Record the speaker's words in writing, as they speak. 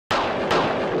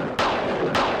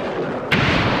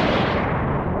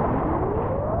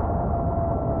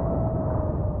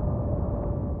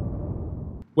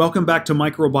Welcome back to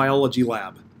Microbiology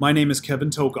Lab. My name is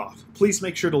Kevin Tokoph. Please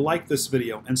make sure to like this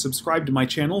video and subscribe to my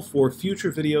channel for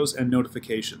future videos and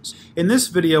notifications. In this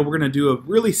video, we're going to do a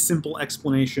really simple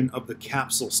explanation of the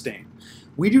capsule stain.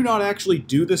 We do not actually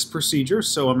do this procedure,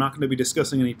 so I'm not going to be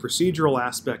discussing any procedural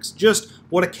aspects, just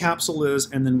what a capsule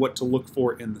is and then what to look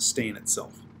for in the stain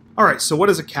itself. Alright, so what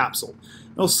is a capsule?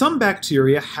 Well, some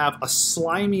bacteria have a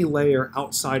slimy layer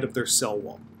outside of their cell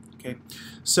wall. Okay?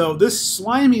 So this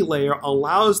slimy layer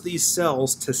allows these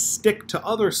cells to stick to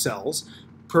other cells,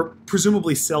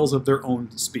 presumably cells of their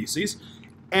own species,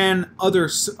 and other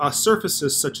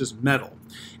surfaces such as metal.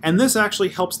 And this actually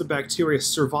helps the bacteria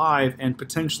survive and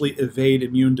potentially evade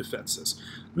immune defenses.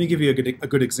 Let me give you a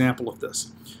good example of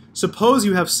this. Suppose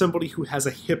you have somebody who has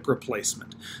a hip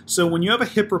replacement. So when you have a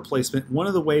hip replacement, one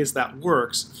of the ways that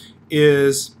works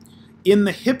is in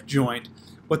the hip joint,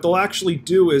 what they'll actually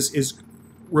do is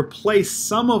replace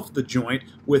some of the joint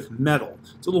with metal.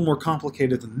 It's a little more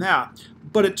complicated than that,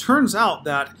 but it turns out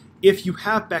that if you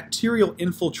have bacterial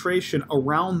infiltration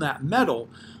around that metal,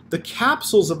 the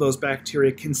capsules of those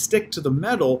bacteria can stick to the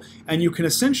metal, and you can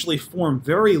essentially form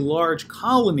very large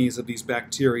colonies of these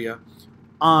bacteria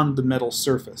on the metal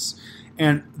surface.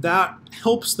 And that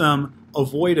helps them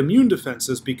avoid immune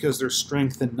defenses because there's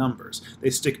strength in numbers. They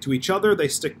stick to each other, they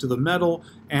stick to the metal,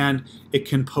 and it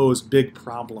can pose big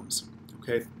problems.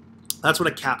 Okay, that's what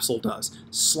a capsule does.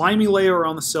 Slimy layer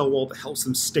around the cell wall that helps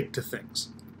them stick to things.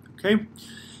 Okay,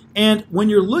 and when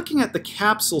you're looking at the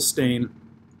capsule stain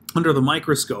under the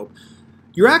microscope,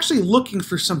 you're actually looking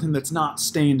for something that's not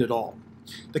stained at all.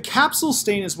 The capsule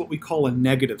stain is what we call a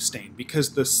negative stain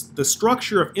because the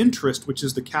structure of interest, which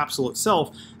is the capsule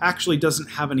itself, actually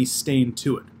doesn't have any stain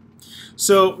to it.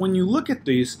 So when you look at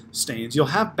these stains, you'll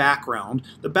have background.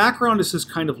 The background is this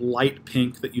kind of light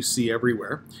pink that you see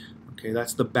everywhere. Okay,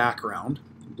 that's the background,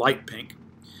 light pink.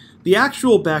 The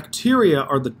actual bacteria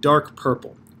are the dark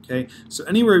purple. Okay, so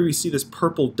anywhere we see this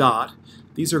purple dot,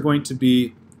 these are going to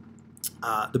be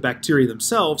the bacteria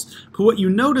themselves. But what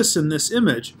you notice in this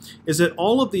image is that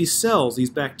all of these cells, these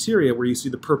bacteria where you see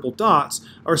the purple dots,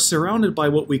 are surrounded by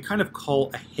what we kind of call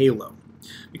a halo.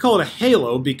 We call it a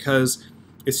halo because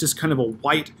it's just kind of a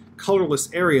white,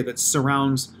 colorless area that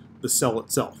surrounds the cell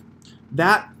itself.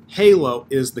 That halo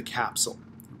is the capsule.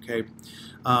 Okay,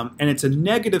 and it's a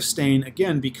negative stain,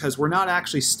 again, because we're not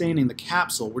actually staining the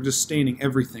capsule, we're just staining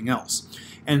everything else.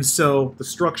 And so the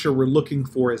structure we're looking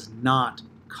for is not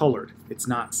colored, it's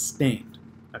not stained.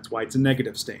 That's why it's a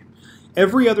negative stain.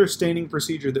 Every other staining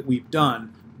procedure that we've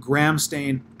done, gram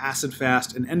stain, acid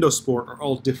fast, and endospore, are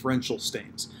all differential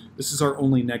stains. This is our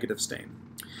only negative stain.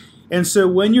 And so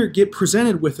when you get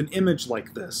presented with an image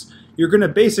like this, you're going to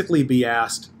basically be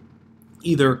asked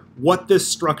either what this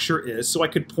structure is, so I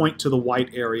could point to the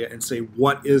white area and say,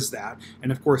 what is that?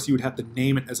 And of course you would have to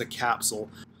name it as a capsule.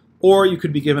 Or you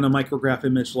could be given a micrograph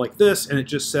image like this and it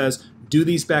just says, do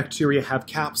these bacteria have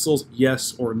capsules,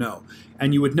 yes or no?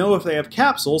 And you would know if they have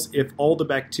capsules if all the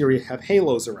bacteria have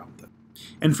halos around them.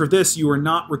 And for this, you are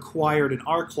not required in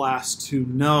our class to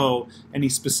know any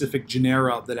specific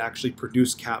genera that actually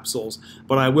produce capsules,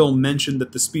 but I will mention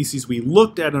that the species we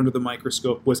looked at under the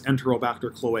microscope was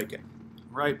Enterobacter cloacae.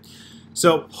 Right?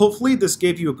 So hopefully this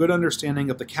gave you a good understanding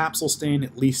of the capsule stain,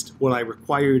 at least what I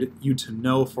required you to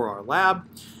know for our lab.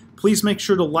 Please make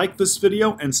sure to like this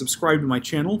video and subscribe to my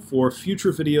channel for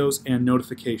future videos and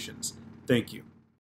notifications. Thank you.